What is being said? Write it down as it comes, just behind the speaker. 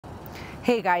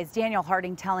Hey guys, Daniel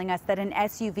Harding telling us that an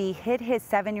SUV hit his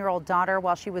 7-year-old daughter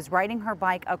while she was riding her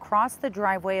bike across the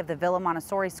driveway of the Villa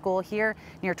Montessori School here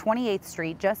near 28th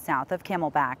Street, just south of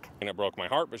Camelback. And it broke my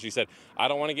heart, but she said, "I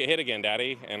don't want to get hit again,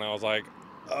 Daddy." And I was like,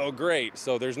 oh, great.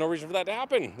 So there's no reason for that to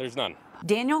happen. There's none.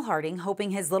 Daniel Harding hoping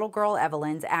his little girl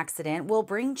Evelyn's accident will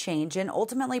bring change and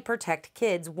ultimately protect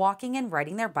kids walking and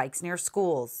riding their bikes near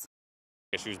schools.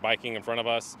 She was biking in front of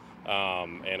us,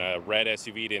 and a red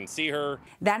SUV didn't see her.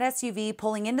 That SUV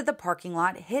pulling into the parking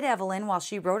lot hit Evelyn while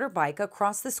she rode her bike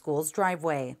across the school's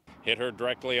driveway. Hit her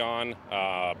directly on.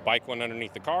 Bike went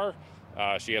underneath the car.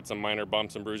 She had some minor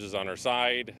bumps and bruises on her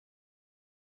side.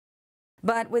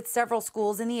 But with several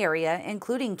schools in the area,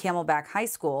 including Camelback High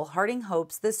School, Harding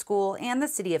hopes the school and the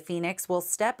city of Phoenix will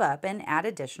step up and add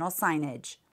additional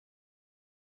signage.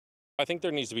 I think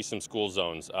there needs to be some school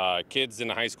zones. Kids in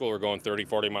the high school are going 30,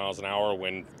 40 miles an hour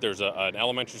when there's an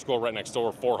elementary school right next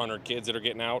door, 400 kids that are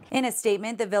getting out. In a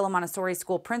statement, the Villa Montessori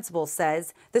School principal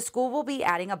says the school will be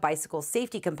adding a bicycle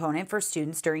safety component for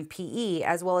students during PE,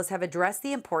 as well as have addressed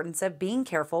the importance of being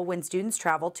careful when students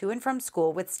travel to and from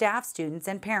school with staff, students,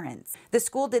 and parents. The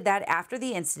school did that after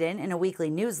the incident in a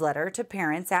weekly newsletter to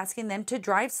parents asking them to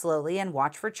drive slowly and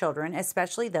watch for children,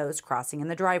 especially those crossing in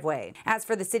the driveway. As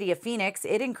for the city of Phoenix,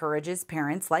 it encourages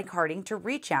parents like Harding to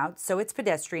reach out so its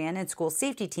pedestrian and school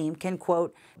safety team can,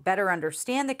 quote, better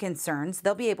understand the concerns.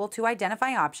 They'll be able to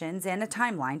identify options and a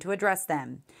timeline to address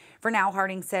them. For now,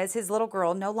 Harding says his little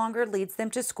girl no longer leads them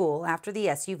to school after the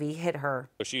SUV hit her.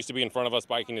 She used to be in front of us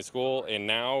biking to school, and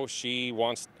now she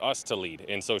wants us to lead.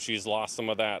 And so she's lost some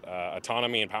of that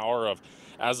autonomy and power of,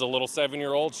 as a little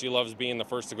 7-year-old, she loves being the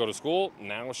first to go to school.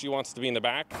 Now she wants to be in the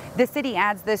back. The city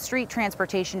adds the Street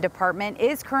Transportation Department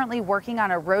is currently working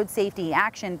on a road safety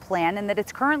action plan and that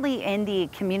it's currently in the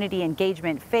community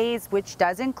engagement phase, which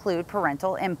does include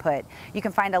parental input. You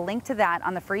can find a link to that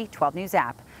on the free 12 News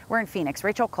app. We're in Phoenix.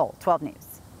 Rachel Cole, 12 News.